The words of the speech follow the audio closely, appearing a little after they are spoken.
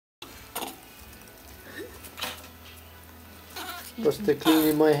Buster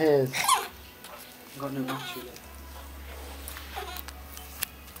cleaning my hairs. I've got no battery left.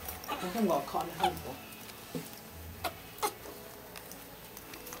 I haven't got a cotton home for.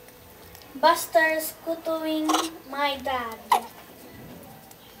 Buster's tutoring my dad.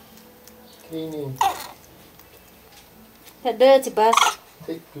 Cleaning. That dirty, Bus.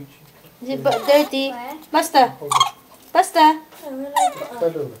 Take Gucci. Is it dirty? Where? Buster. Hold on. Buster.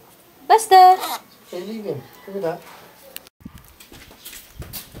 Stand over. Buster. Hey, leave him. Look at that.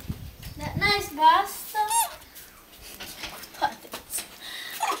 That nice, Buster.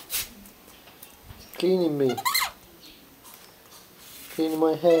 Cleaning me. Cleaning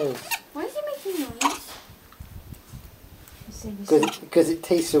my hairs. Why is he making noise? Because it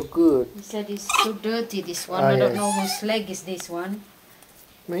tastes so good. He said it's so dirty, this one. Ah, I don't yes. know whose leg is this one.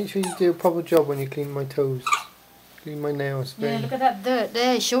 Make sure you do a proper job when you clean my toes. Clean my nails. Yeah, look at that dirt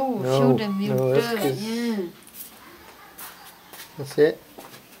there. Show them your that's dirt. good. Yeah. That's it.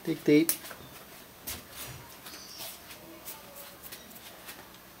 Dig deep.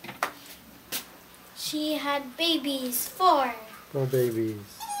 She had babies, 4. No babies.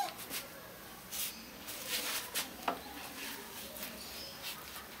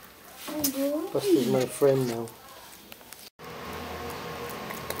 Buster's my friend now.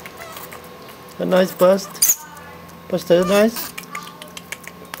 A nice bust. Buster, nice.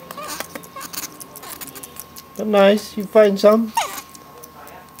 Not nice. You find some?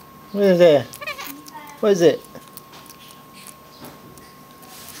 What is there? What is it?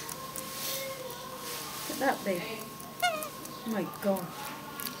 Look at that big. Oh my god.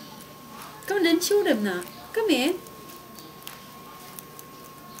 Come on then, show them now. Come here.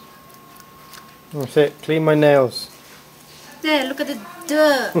 That's it. Clean my nails. There, look at the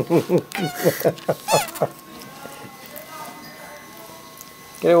dirt.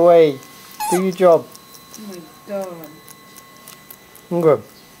 Get away. Do your job. Oh my god. Ingram.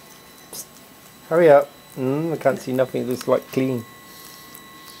 Psst. Hurry up. I can't see nothing. It looks like clean.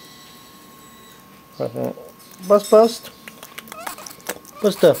 Bust.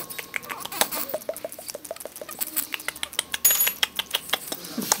 Buster.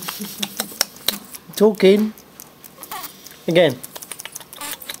 Talking. Again.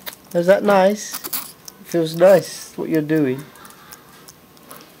 Is that nice? Feels nice what you're doing.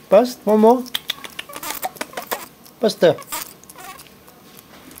 Bust. One more. Buster.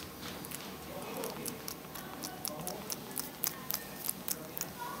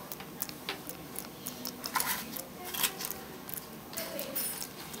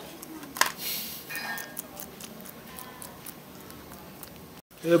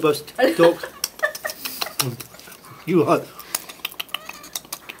 Here, Bust. Talk. You are.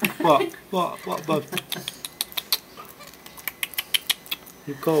 What, Bust?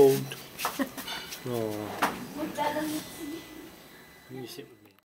 You're cold. Oh. You sit with me.